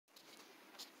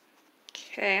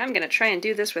Okay, I'm going to try and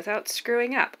do this without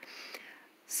screwing up.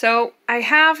 So I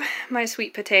have my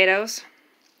sweet potatoes.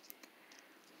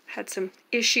 Had some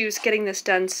issues getting this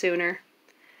done sooner.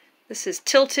 This is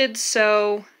tilted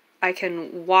so I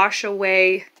can wash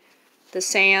away the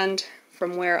sand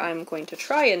from where I'm going to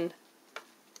try and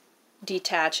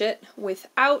detach it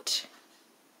without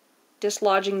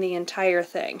dislodging the entire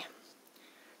thing.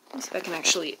 Let's see if I can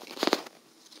actually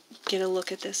get a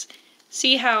look at this.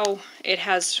 See how it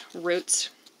has roots?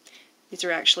 These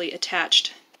are actually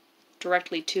attached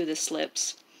directly to the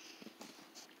slips.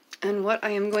 And what I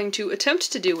am going to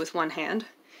attempt to do with one hand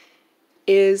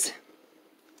is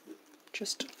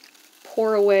just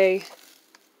pour away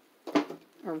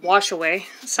or wash away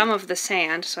some of the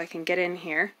sand so I can get in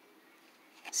here,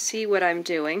 see what I'm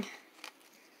doing,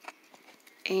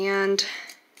 and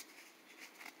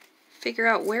figure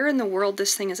out where in the world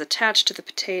this thing is attached to the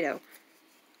potato.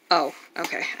 Oh,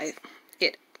 okay,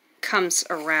 it comes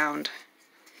around,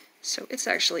 so it's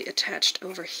actually attached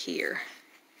over here.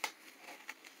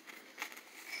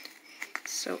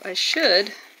 So I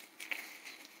should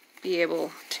be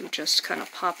able to just kind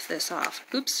of pop this off.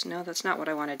 Oops, no, that's not what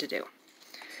I wanted to do.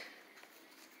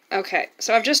 Okay,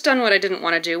 so I've just done what I didn't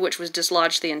want to do, which was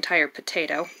dislodge the entire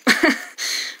potato.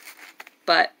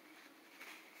 But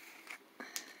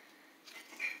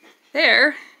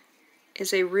there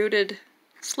is a rooted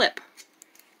slip.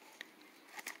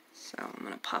 So I'm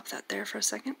going to pop that there for a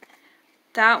second.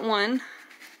 That one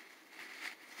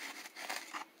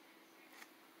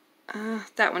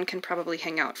can probably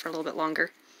hang out for a little bit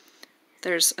longer.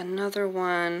 There's another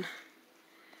one.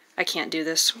 I can't do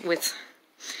this with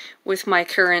my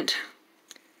current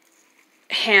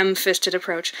ham-fisted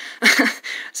approach.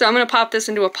 So I'm going to pop this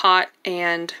into a pot,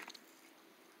 and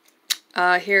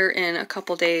here in a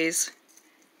couple days,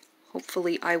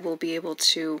 hopefully I will be able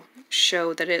to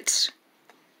show that it's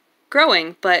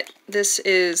growing. But this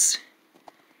is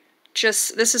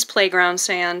playground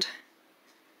sand.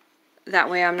 That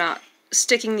way I'm not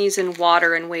sticking these in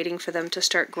water and waiting for them to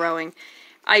start growing.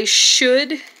 I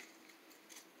should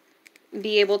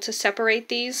be able to separate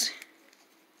these,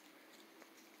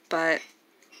 but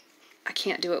I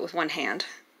can't do it with one hand.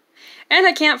 And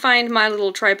I can't find my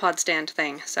little tripod stand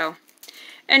thing, so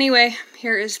anyway,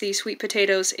 here is the sweet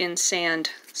potatoes in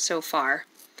sand so far.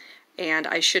 And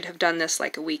I should have done this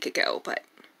like a week ago, but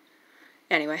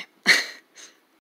anyway.